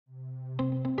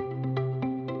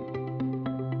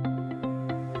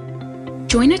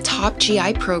Join a top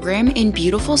GI program in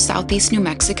beautiful Southeast New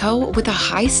Mexico with a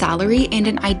high salary and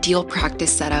an ideal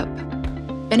practice setup.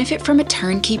 Benefit from a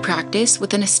turnkey practice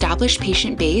with an established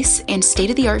patient base and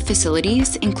state-of-the-art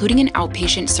facilities, including an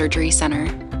outpatient surgery center.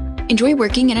 Enjoy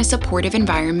working in a supportive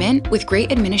environment with great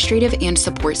administrative and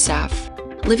support staff.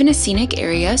 Live in a scenic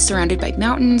area surrounded by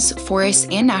mountains, forests,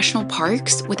 and national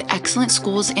parks with excellent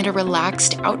schools and a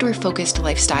relaxed, outdoor-focused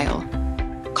lifestyle.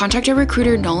 Contact our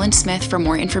recruiter Nolan Smith for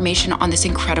more information on this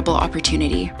incredible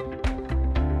opportunity.